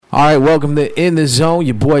All right, welcome to In the Zone,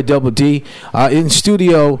 your boy Double D. In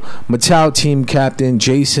studio, Matao team captain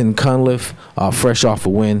Jason Cunliffe, fresh off a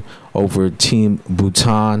win over Team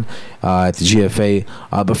Bhutan at the GFA.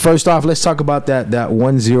 But first off, let's talk about that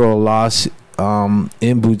 1-0 loss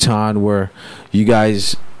in Bhutan, where you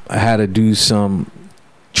guys had to do some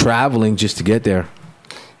traveling just to get there.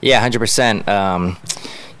 Yeah, 100%.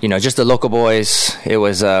 Just the local boys. It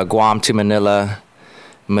was Guam to Manila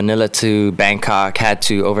to Bangkok, had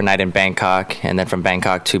to overnight in Bangkok, and then from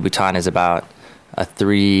Bangkok to Bhutan is about a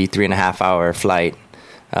 3.5 hour flight.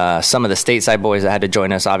 Some of the stateside boys that had to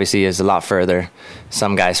join us obviously is a lot further.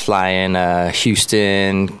 Some guys fly in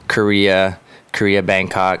Houston, Korea,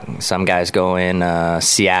 Bangkok. Some guys go in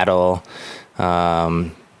Seattle,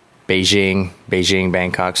 Beijing,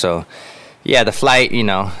 Bangkok. So yeah, the flight,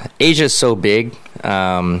 Asia's so big.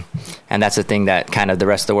 And that's the thing that kind of the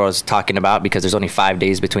rest of the world is talking about, because there's only 5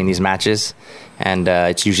 days between these matches, and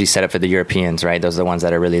it's usually set up for the Europeans, right? Those are the ones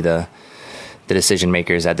that are really the decision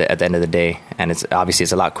makers at the end of the day, and it's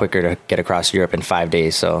a lot quicker to get across Europe in 5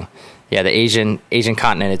 days. So yeah, the Asian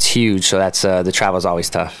continent, it's huge, so that's the travel is always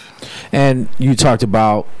tough. And you talked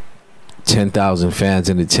about 10,000 fans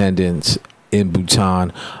in attendance in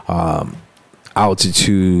Bhutan,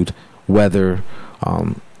 altitude, weather.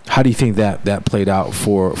 How do you think that played out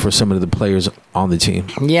for some of the players on the team?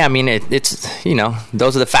 Yeah, I mean, it's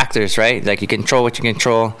those are the factors, right? Like, you control what you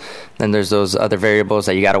control. Then there's those other variables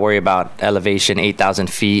that you got to worry about. Elevation, 8,000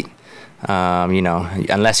 feet.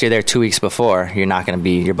 Unless you're there 2 weeks before, your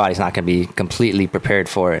body's not going to be completely prepared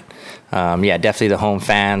for it. Definitely the home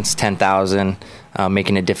fans, 10,000,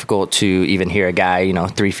 making it difficult to even hear a guy,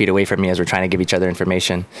 3 feet away from me as we're trying to give each other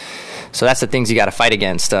information. So that's the things you got to fight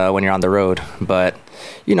against when you're on the road. But,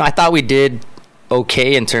 I thought we did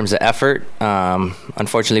okay in terms of effort.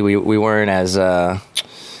 Unfortunately, we weren't as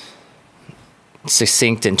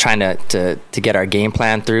succinct in trying to get our game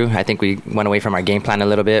plan through. I think we went away from our game plan a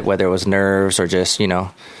little bit, whether it was nerves or just,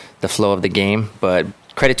 the flow of the game. But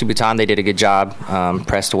credit to Bhutan, they did a good job,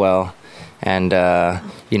 pressed well, and,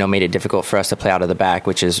 made it difficult for us to play out of the back,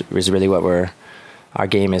 which is really what our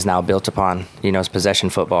game is now built upon, is possession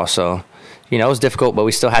football. So, it was difficult, but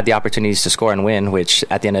we still had the opportunities to score and win, which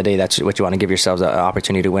at the end of the day, that's what you want to give yourselves, an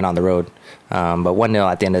opportunity to win on the road. But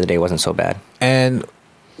 1-0 at the end of the day wasn't so bad. And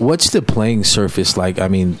what's the playing surface like? I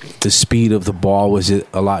mean, the speed of the ball, was it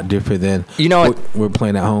a lot different than we're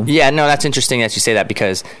playing at home? Yeah, no, that's interesting that you say that,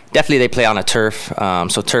 because definitely they play on a turf.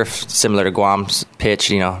 So turf, similar to Guam's pitch,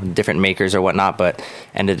 different makers or whatnot, but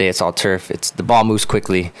end of the day, it's all turf. The ball moves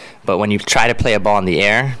quickly. But when you try to play a ball in the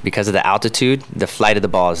air, because of the altitude, the flight of the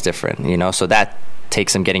ball is different, so that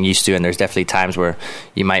takes some getting used to, and there's definitely times where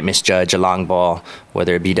you might misjudge a long ball,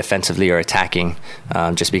 whether it be defensively or attacking,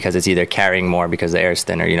 just because it's either carrying more because the air is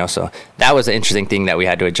thinner, so that was an interesting thing that we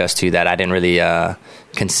had to adjust to that I didn't really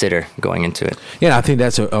consider going into it. Yeah, I think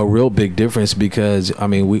that's a real big difference, because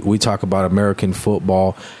we talk about American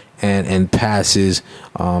football and passes,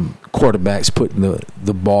 quarterbacks putting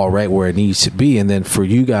the ball right where it needs to be, and then for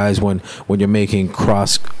you guys, when you're making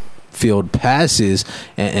cross field passes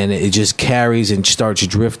and it just carries and starts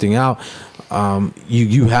drifting out,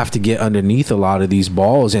 you have to get underneath a lot of these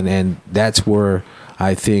balls, and that's where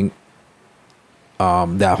I think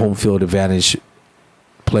that home field advantage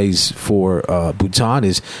plays for Bhutan,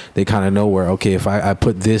 is they kind of know where, okay, if I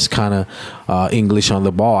put this kind of English on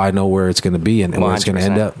the ball, I know where it's going to be and where it's going to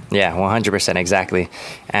end up. Yeah, 100%, exactly.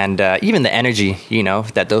 And even the energy,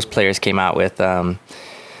 that those players came out with,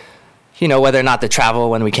 whether or not the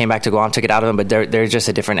travel when we came back to Guam took it out of them, but there's just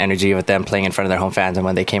a different energy with them playing in front of their home fans. And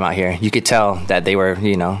when they came out here, you could tell that they were,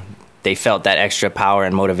 they felt that extra power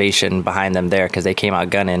and motivation behind them there, because they came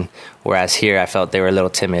out gunning. Whereas here, I felt they were a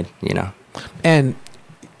little timid, And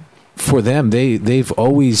for them, they've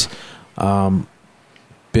always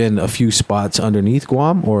been a few spots underneath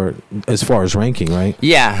Guam, or as far as ranking, right?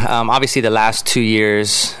 Yeah. Obviously, the last 2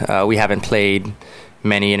 years, we haven't played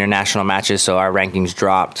many international matches, so our rankings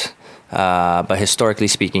dropped. But historically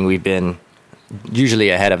speaking, we've been usually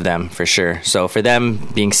ahead of them for sure. So for them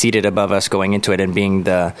being seated above us going into it and being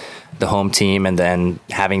the home team, and then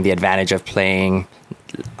having the advantage of playing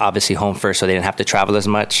obviously home first, so they didn't have to travel as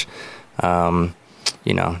much.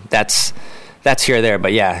 That's here or there.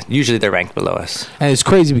 But yeah, usually they're ranked below us. And it's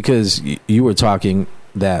crazy because you were talking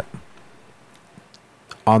that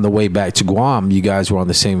on the way back to Guam, you guys were on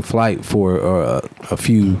the same flight for a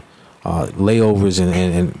few layovers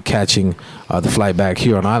and catching the flight back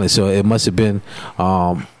here on island. So it must have been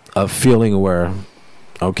a feeling where,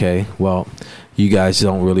 okay, well, you guys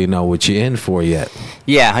don't really know what you're in for yet.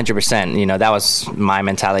 Yeah, 100%. That was my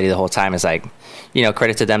mentality the whole time. Is like,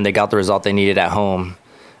 credit to them. They got the result they needed at home.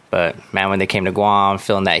 But man, when they came to Guam,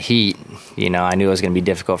 feeling that heat, I knew it was going to be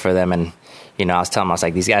difficult for them. And I was telling them, I was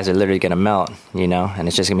like, these guys are literally going to melt, and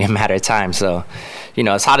it's just going to be a matter of time. So,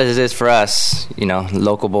 as hot as it is for us,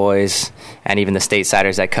 local boys and even the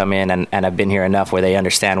stateside that come in and have been here enough where they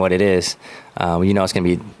understand what it is, it's going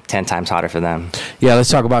to be 10 times hotter for them. Yeah,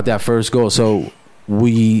 let's talk about that first goal. So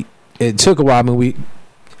it took a while. I mean, we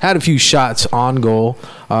had a few shots on goal,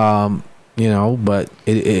 but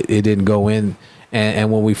it didn't go in.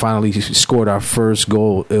 And when we finally scored our first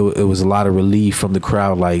goal, it was a lot of relief from the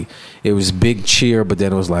crowd. Like, it was big cheer, but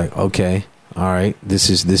then it was like, okay, all right, this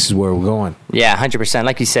is where we're going. Yeah, 100%.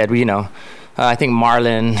 Like you said, I think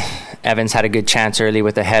Marlon Evans had a good chance early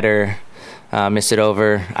with a header, missed it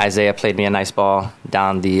over. Isaiah played me a nice ball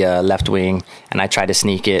down the left wing, and I tried to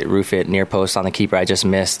sneak it, roof it near post on the keeper. I just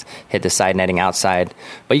missed, hit the side netting outside.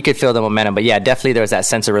 But you could feel the momentum. But yeah, definitely there was that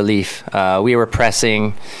sense of relief. We were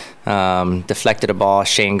pressing. Deflected a ball.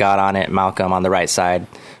 Shane got on it. Malcolm on the right side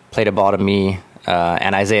played a ball to me,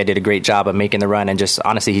 and Isaiah did a great job of making the run. And just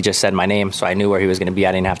honestly, he just said my name, so I knew where he was going to be.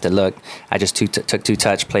 I didn't have to look. I just took two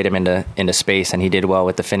touch, played him into space, and he did well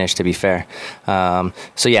with the finish. To be fair,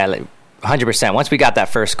 so yeah. 100%. Once we got that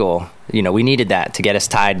first goal, we needed that to get us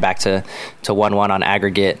tied back to 1-1 on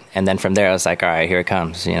aggregate, and then from there, I was like, all right, here it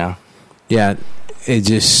comes. Yeah, it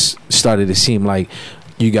just started to seem like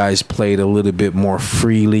you guys played a little bit more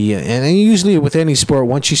freely, and usually with any sport,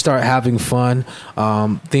 once you start having fun,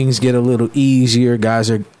 things get a little easier.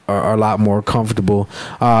 Guys are a lot more comfortable.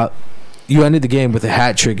 You ended the game with a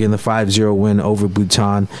hat trick in the 5-0 win over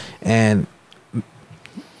Bhutan, and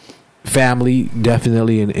family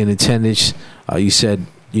definitely in attendance. You said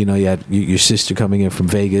you had your sister coming in from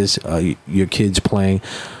Vegas, your kids playing,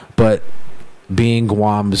 but being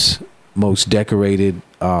Guam's most decorated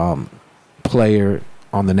player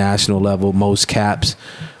on the national level, most caps,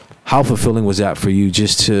 how fulfilling was that for you,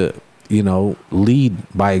 just to lead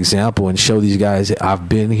by example and show these guys I've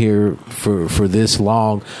been here for this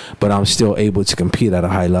long, but I'm still able to compete at a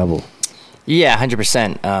high level? Yeah,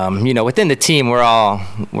 100%. Within the team,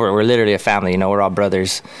 we're literally a family. We're all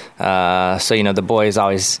brothers. So the boys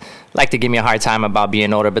always like to give me a hard time about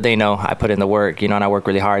being older, but they know I put in the work. And I work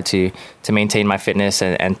really hard to maintain my fitness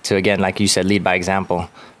and to, again, like you said, lead by example.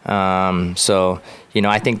 So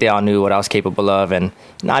I think they all knew what I was capable of, and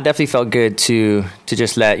I definitely felt good to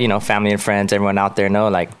just let family and friends, everyone out there know,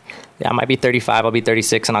 like, yeah, I might be 35, I'll be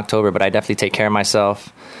 36 in October, but I definitely take care of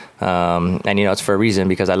myself. And it's for a reason,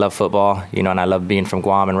 because I love football, and I love being from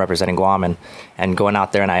Guam and representing Guam and going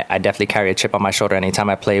out there. And I definitely carry a chip on my shoulder anytime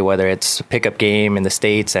I play, whether it's a pickup game in the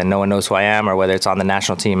States and no one knows who I am, or whether it's on the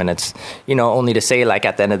national team. And it's, only to say, like,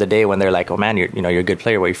 at the end of the day, when they're like, oh man, you're a good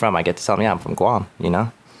player, where you from? I get to tell them, yeah, I'm from Guam,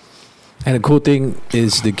 And the cool thing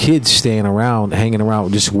is the kids staying around, hanging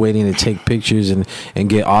around, just waiting to take pictures and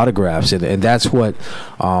get autographs. And that's what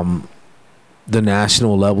the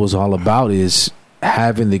national level is all about, is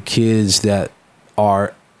having the kids that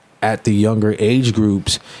are at the younger age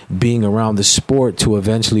groups being around the sport to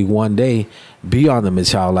eventually one day be on the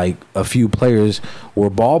Matao. Like, a few players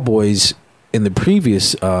were ball boys in the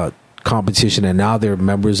previous competition, and now they're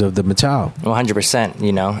members of the Matao.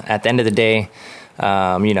 100%. At the end of the day,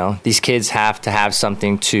 these kids have to have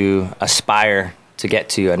something to aspire to get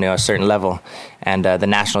to a certain level, and the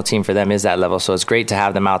national team for them is that level. So it's great to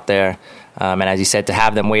have them out there, and as you said, to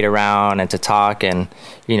have them wait around and to talk, and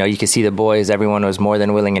you can see the boys, everyone was more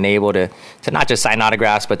than willing and able to not just sign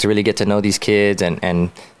autographs, but to really get to know these kids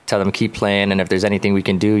and tell them keep playing, and if there's anything we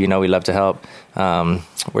can do, we love to help.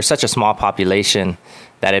 We're such a small population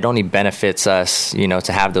that it only benefits us,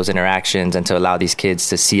 to have those interactions and to allow these kids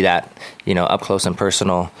to see that, up close and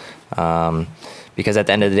personal. Because at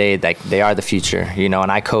the end of the day, they are the future,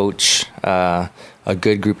 and I coach a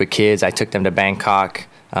good group of kids. I took them to Bangkok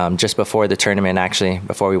just before the tournament, actually,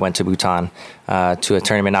 before we went to Bhutan, to a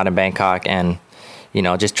tournament out in Bangkok, and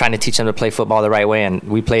just trying to teach them to play football the right way. And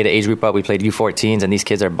we played age group up. We played U14s, and these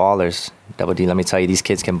kids are ballers. Double D, let me tell you, these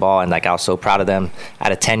kids can ball, and I was so proud of them. I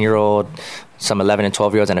had a 10-year-old, some 11 and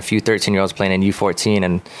 12-year-olds, and a few 13-year-olds playing in U14,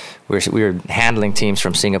 and we were handling teams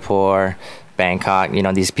from Singapore, Bangkok.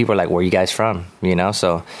 These people are like, where are you guys from?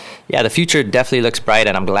 So yeah, the future definitely looks bright,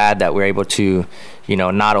 and I'm glad that we're able to,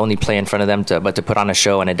 not only play in front of them, but to put on a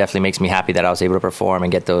show. And it definitely makes me happy that I was able to perform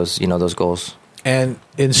and get those, those goals. And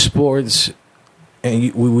in sports,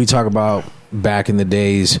 and we talk about back in the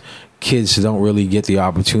days, kids don't really get the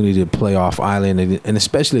opportunity to play off island, and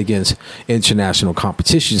especially against international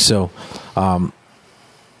competition. So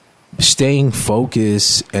staying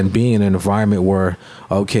focused and being in an environment where,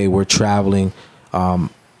 okay, we're traveling,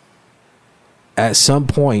 at some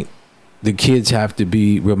point the kids have to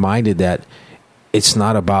be reminded that it's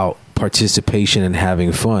not about participation and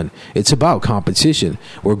having fun. It's about competition.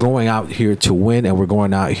 We're going out here to win, and we're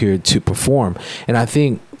going out here to perform. And I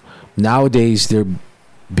think nowadays they're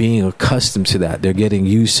being accustomed to that. They're getting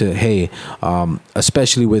used to, hey,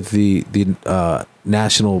 especially with the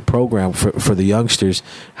national program for the youngsters,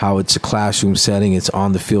 how it's a classroom setting, it's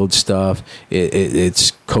on the field stuff,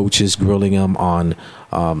 it's coaches grilling them on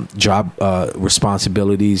job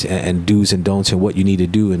responsibilities and do's and don'ts and what you need to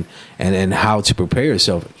do and how to prepare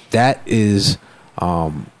yourself. That is,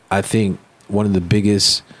 I think, one of the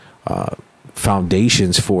biggest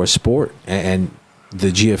foundations for a sport, and the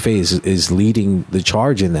GFA is leading the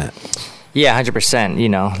charge in that. Yeah, 100%. You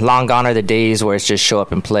know, long gone are the days where it's just show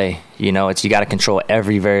up and play. You know, you got to control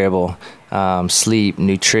every variable, sleep,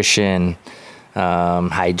 nutrition,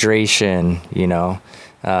 hydration, you know,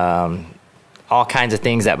 all kinds of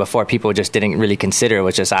things that before people just didn't really consider. It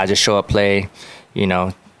was just, I just show up, play, you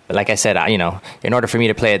know. But like I said, you know, in order for me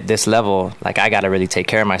to play at this level, like, I got to really take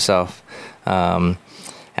care of myself. And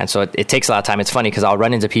so it takes a lot of time. It's funny because I'll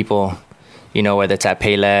run into people, you know, whether it's at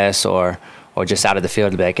Payless or just out of the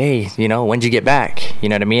field, to be like, hey, you know, when did you get back? You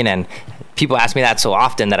know what I mean? And people ask me that so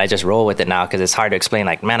often that I just roll with it now, because it's hard to explain,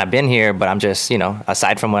 like, man, I've been here, but I'm just, you know,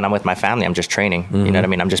 aside from when I'm with my family, I'm just training. Mm-hmm. You know what I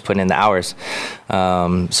mean? I'm just putting in the hours.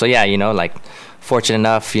 So, yeah, you know, like, fortunate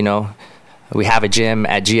enough, you know, we have a gym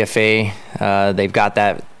at GFA. They've got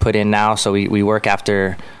that put in now. So we work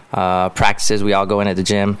after practices. We all go in at the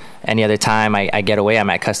gym. Any other time I get away, I'm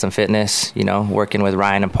at Custom Fitness, you know, working with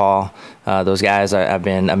Ryan and Paul. Those guys have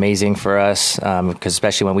been amazing for us, because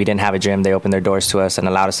especially when we didn't have a gym, they opened their doors to us and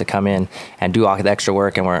allowed us to come in and do all the extra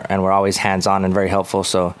work, and we're always hands-on and very helpful.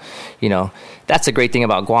 So, you know, that's the great thing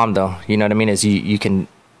about Guam, though. You know what I mean? Is you can,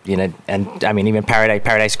 you know, and I mean, even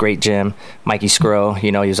Paradise, great gym. Mikey Scurro,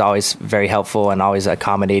 you know, he was always very helpful and always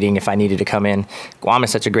accommodating if I needed to come in. Guam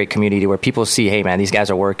is such a great community where people see, hey, man, these guys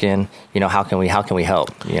are working. You know, how can we help?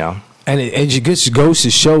 You know, and it just goes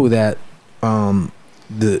to show that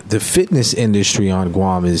the fitness industry on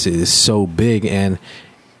Guam is so big, and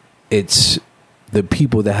it's the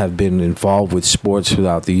people that have been involved with sports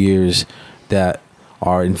throughout the years that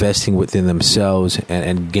are investing within themselves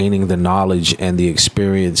and gaining the knowledge and the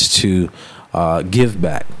experience to give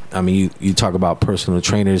back. I mean, you talk about personal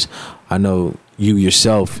trainers. I know you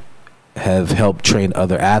yourself have helped train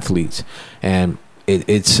other athletes, and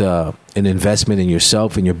it's an investment in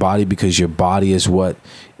yourself and your body, because your body is what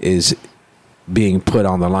is being put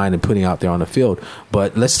on the line and putting out there on the field.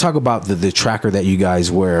 But let's talk about the tracker that you guys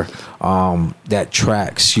wear, that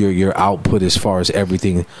tracks your output as far as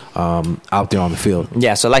everything out there on the field.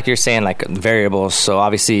 Yeah, so like you're saying, like variables. So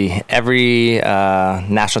obviously every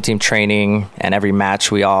national team training and every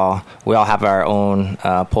match, we all have our own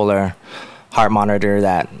polar heart monitor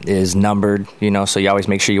that is numbered, you know, so you always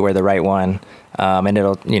make sure you wear the right one. And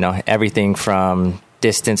it'll, you know, everything from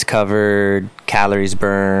distance covered, calories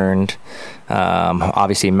burned,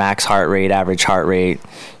 obviously max heart rate, average heart rate,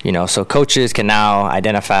 you know, so coaches can now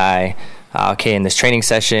identify, okay, in this training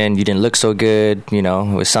session, you didn't look so good, you know,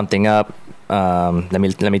 was something up. Let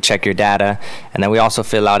me check your data. And then we also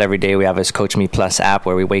fill out every day. We have this Coach Me Plus app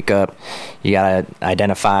where we wake up. You got to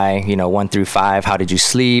identify, you know, 1 through 5. How did you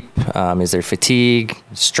sleep? Is there fatigue,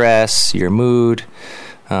 stress, your mood,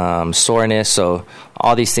 soreness? So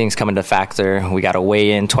all these things come into factor. We got to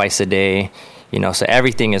weigh in twice a day, you know, so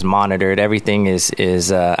everything is monitored. Everything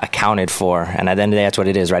is accounted for. And at the end of the day, that's what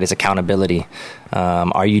it is, right? It's accountability.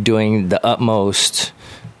 Are you doing the utmost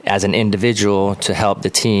as an individual to help the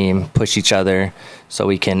team push each other so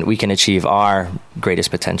we can achieve our greatest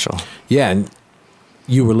potential? Yeah, and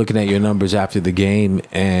you were looking at your numbers after the game,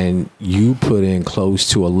 and you put in close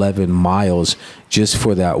to 11 miles just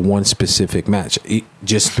for that one specific match,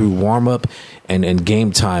 just through warm-up and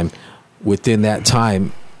game time. Within that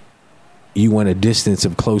time, you went a distance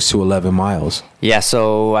of close to 11 miles. Yeah,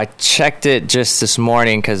 so I checked it just this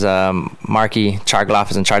morning because Marky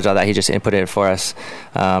Chargloff is in charge of that. He just inputted it for us.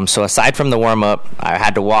 So aside from the warm-up, I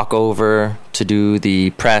had to walk over to do the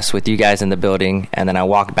press with you guys in the building, and then I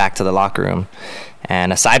walked back to the locker room.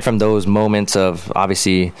 And aside from those moments of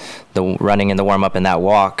obviously the running and the warm-up and that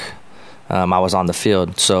walk, I was on the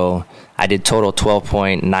field. So I did total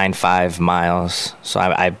 12.95 miles. So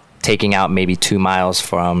I'm taking out maybe 2 miles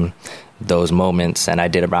from those moments, and I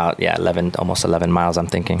did about almost 11 miles, I'm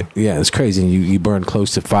thinking. Yeah, it's crazy. You burned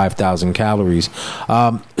close to 5,000 calories.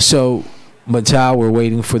 So Matao, we're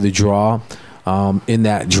waiting for the draw. In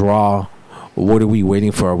that draw, what are we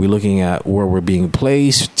waiting for? Are we looking at where we're being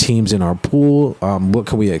placed, teams in our pool? What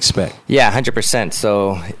can we expect? Yeah, 100%.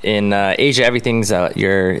 So in Asia, everything's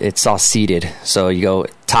it's all seeded. So you go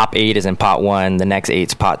top 8 is in pot 1, the next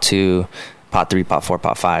 8's pot 2, pot 3, pot 4,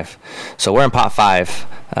 pot 5. So we're in pot 5.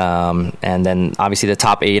 And then obviously the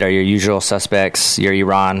top 8 are your usual suspects. Your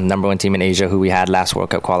Iran, number 1 team in Asia, who we had last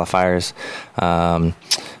World Cup qualifiers.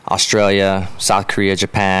 Australia, South Korea,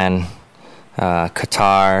 Japan,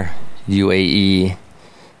 Qatar, UAE,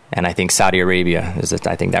 and I think Saudi Arabia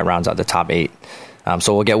I think that rounds out the top 8.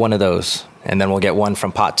 So we'll get one of those, and then we'll get one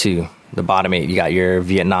from pot 2, the bottom 8. You got your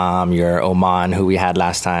Vietnam, your Oman, who we had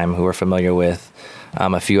last time, who we're familiar with.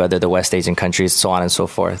 A few other the West Asian countries, so on and so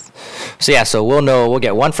forth. So yeah, so we'll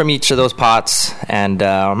get one from each of those pots, and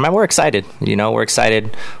man, we're excited. We're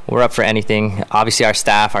excited. We're up for anything. Obviously,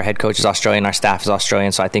 our head coach is Australian, our staff is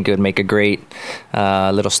Australian, so I think it would make a great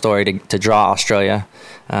little story to draw Australia.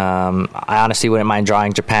 I honestly wouldn't mind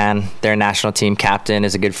drawing Japan. Their national team captain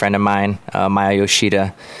is a good friend of mine, Maya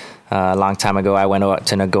Yoshida. A long time ago, I went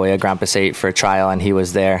to Nagoya Grand Prix 8 for a trial, and he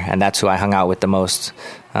was there, and that's who I hung out with the most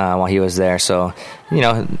while he was there. So,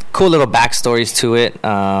 cool little backstories to it.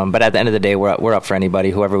 But at the end of the day, we're up for anybody.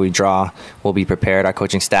 Whoever we draw, we'll be prepared. Our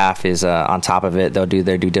coaching staff is on top of it. They'll do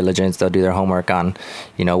their due diligence. They'll do their homework on,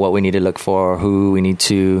 what we need to look for, who we need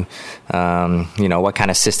to, what kind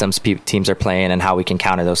of systems teams are playing, and how we can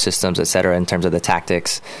counter those systems, et cetera, in terms of the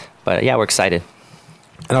tactics. But yeah, we're excited.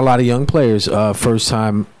 And a lot of young players, first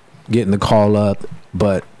time getting the call up,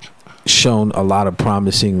 but shown a lot of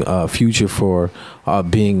promising future for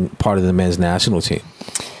being part of the men's national team.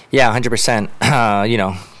 Yeah, 100%.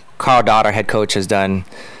 Carl Dodd, our head coach, has done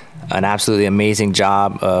an absolutely amazing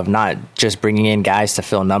job of not just bringing in guys to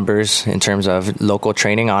fill numbers in terms of local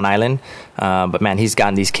training on island, but man, he's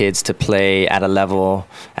gotten these kids to play at a level,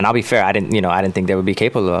 and I'll be fair, I didn't think they would be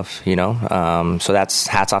capable of, so that's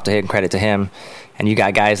hats off to him and credit to him. And you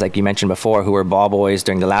got guys like you mentioned before who were ball boys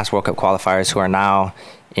during the last World Cup qualifiers who are now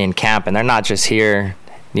in camp, and they're not just here,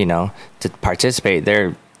 to participate.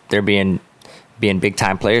 They're being big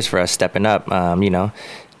time players for us, stepping up.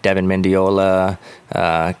 Devin Mendiola,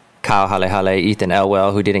 Kyle Halehale, Ethan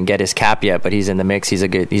Elwell, who didn't get his cap yet, but he's in the mix.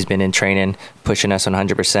 He's been in training, pushing us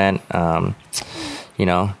 100%.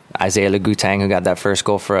 Isaiah Legutang, who got that first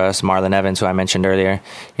goal for us, Marlon Evans, who I mentioned earlier.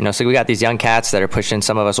 So we got these young cats that are pushing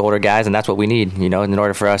some of us older guys, and that's what we need, in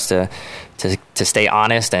order for us to stay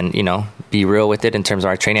honest and, be real with it in terms of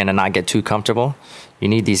our training and not get too comfortable. You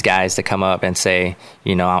need these guys to come up and say,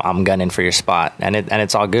 I'm gunning for your spot. And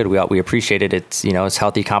it's all good. We appreciate it. It's, it's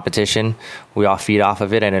healthy competition. We all feed off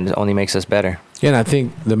of it, and it only makes us better. Yeah, and I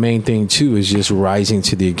think the main thing, too, is just rising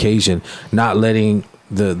to the occasion, not letting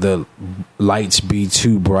the lights be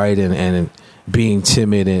too bright and being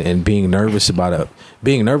timid and being nervous about it.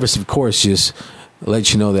 Being nervous, of course, just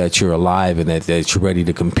lets you know that you're alive and that you're ready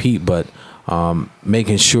to compete, but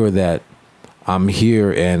making sure that I'm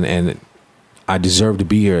here and I deserve to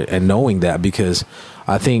be here, and knowing that, because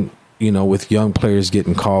I think, with young players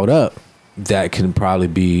getting called up, that can probably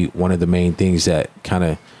be one of the main things that kind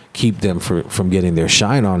of keep them from getting their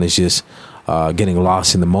shine on, is just getting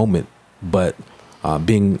lost in the moment. But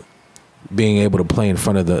being able to play in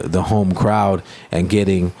front of the home crowd and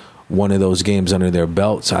getting one of those games under their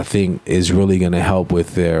belts, I think is really going to help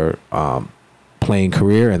with their playing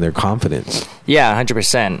career and their confidence. Yeah,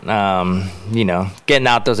 100%. Getting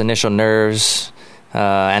out those initial nerves.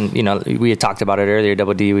 And, we had talked about it earlier,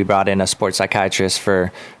 Double D, we brought in a sports psychiatrist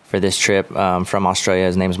for this trip from Australia.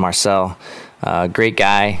 His name's Marcel. Great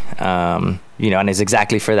guy, and it's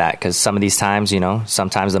exactly for that, because some of these times,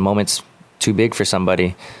 sometimes the moment's too big for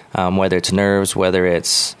somebody, whether it's nerves, whether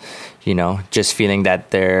it's, just feeling that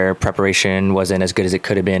their preparation wasn't as good as it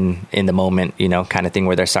could have been in the moment, kind of thing,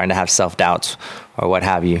 where they're starting to have self-doubts or what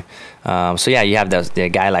have you. So yeah, you have the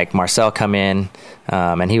guy like Marcel come in,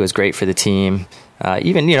 and he was great for the team.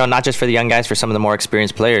 Even, not just for the young guys, for some of the more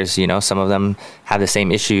experienced players, some of them have the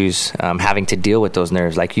same issues, having to deal with those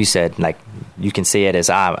nerves. Like you said, like you can say it as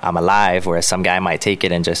I'm alive, whereas some guy might take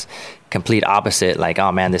it and just complete opposite, like,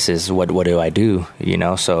 oh man, this is what do I do?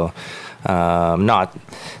 So no,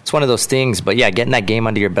 it's one of those things. But yeah, getting that game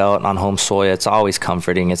under your belt on home soil, it's always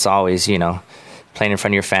comforting. It's always, playing in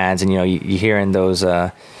front of your fans, and you hearing those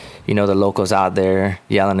the locals out there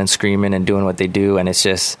yelling and screaming and doing what they do, and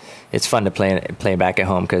it's fun to play back at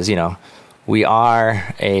home, because we are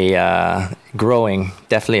definitely a growing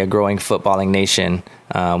footballing nation.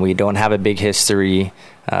 We don't have a big history.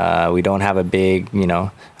 We don't have a big,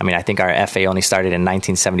 I think our FA only started in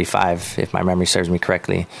 1975, if my memory serves me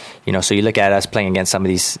correctly. So you look at us playing against some of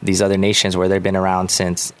these other nations where they've been around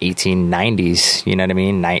since 1890s, you know what I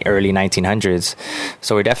mean? Early 1900s.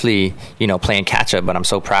 So we're definitely, playing catch up, but I'm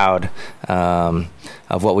so proud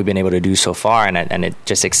of what we've been able to do so far. And it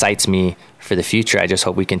just excites me for the future. I just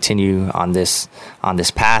hope we continue on this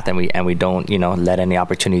path, and we don't, you know, let any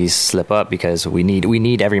opportunities slip up, because we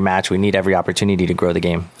need every match, we need every opportunity to grow the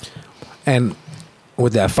game. And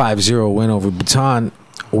with that 5-0 win over Bhutan,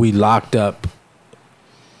 we locked up,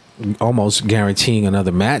 almost guaranteeing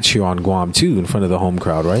another match here on Guam too, in front of the home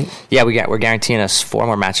crowd, right? Yeah, we're guaranteeing us 4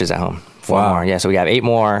 more matches at home. 4 more. Yeah, so we have 8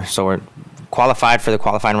 more. So we're qualified for the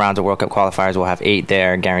qualifying rounds of World Cup qualifiers. We'll have 8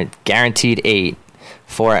 there, guaranteed 8,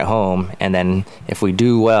 4 at home. And then if we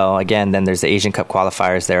do well, again, then there's the Asian Cup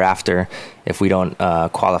qualifiers thereafter if we don't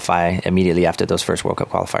qualify immediately after those first World Cup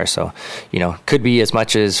qualifiers. So, you know, could be as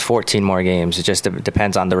much as 14 more games. It just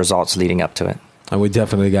depends on the results leading up to it. And we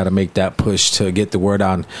definitely got to make that push to get the word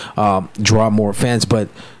on, draw more fans. But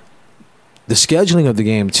the scheduling of the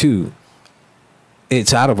game, too,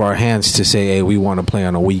 it's out of our hands to say, hey, we want to play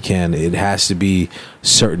on a weekend. It has to be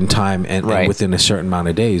certain time and within a certain amount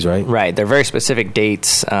of days, right? Right. They're very specific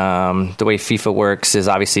dates. The way FIFA works is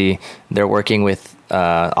obviously they're working with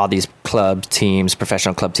all these club teams,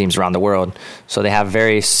 professional club teams around the world. So they have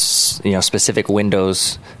very, specific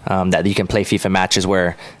windows that you can play FIFA matches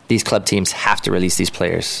where these club teams have to release these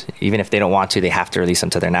players. Even if they don't want to, they have to release them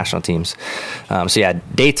to their national teams.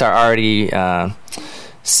 Dates are already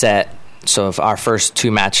set. So if our first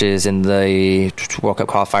 2 matches in the World Cup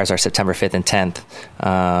qualifiers are September 5th and 10th.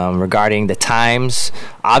 Regarding the times,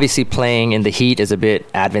 obviously playing in the heat is a bit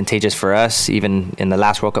advantageous for us. Even in the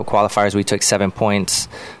last World Cup qualifiers, we took 7 points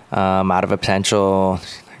out of a potential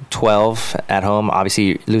 12 at home.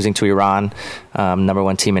 Obviously losing to Iran, number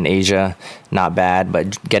 1 team in Asia, not bad.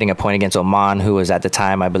 But getting a point against Oman, who was at the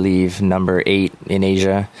time, I believe, number 8 in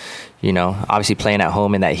Asia. You know, obviously playing at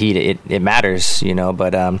home in that heat, it matters, you know,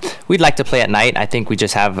 but we'd like to play at night. I think we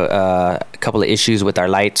just have a couple of issues with our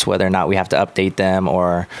lights, whether or not we have to update them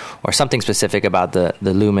or something specific about the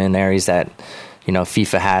luminaries that, you know,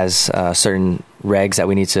 FIFA has certain regs that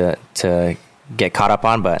we need to get caught up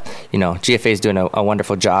on. But, you know, GFA is doing a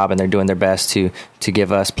wonderful job, and they're doing their best to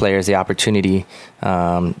give us players the opportunity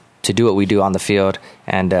to do what we do on the field.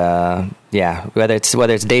 And whether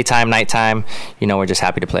it's daytime, nighttime, you know, we're just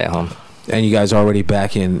happy to play at home. And you guys are already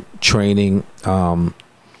back in training.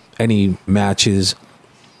 Any matches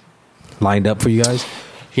lined up for you guys?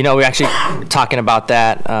 You know, we're actually talking about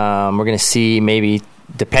that. We're going to see, maybe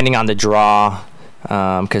depending on the draw,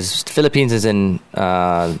 because Philippines is in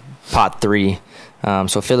pot 3.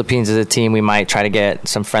 So Philippines is a team we might try to get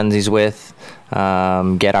some friendlies with.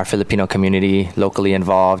 Get our Filipino community locally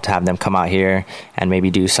involved, have them come out here and maybe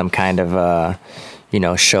do some kind of,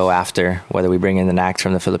 show after, whether we bring in an act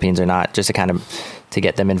from the Philippines or not, just to kind of to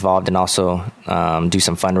get them involved and also do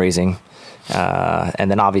some fundraising. And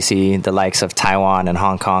then obviously the likes of Taiwan and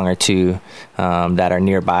Hong Kong are 2 that are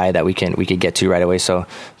nearby that we could get to right away. So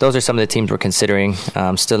those are some of the teams we're considering,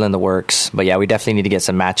 still in the works. But yeah, we definitely need to get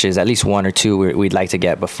some matches, at least 1 or 2 we'd like to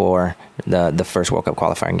get before the first World Cup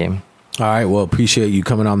qualifying game. All right. Well, appreciate you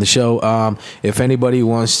coming on the show. If anybody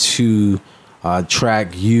wants to track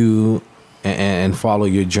you and follow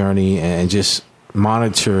your journey and just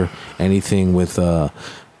monitor anything with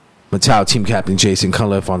Matao team captain Jason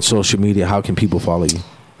Cunliffe on social media, how can people follow you?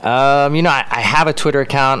 I have a Twitter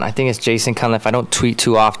account. I think it's Jason Cunliffe. I don't tweet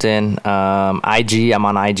too often. IG, I'm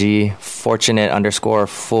on IG.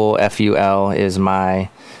 Fortunate_full FUL is my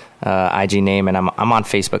IG name, and I'm on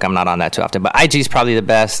Facebook. I'm not on that too often, but IG is probably the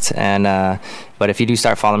best. And but if you do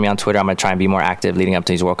start following me on Twitter, I'm gonna try and be more active leading up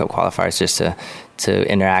to these World Cup qualifiers, just to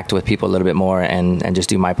interact with people a little bit more and just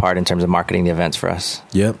do my part in terms of marketing the events for us.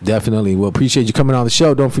 Yep, definitely. Well, appreciate you coming on the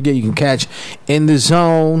show. Don't forget, you can catch In the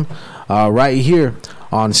Zone right here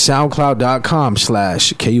on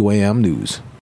SoundCloud.com/KUAM News.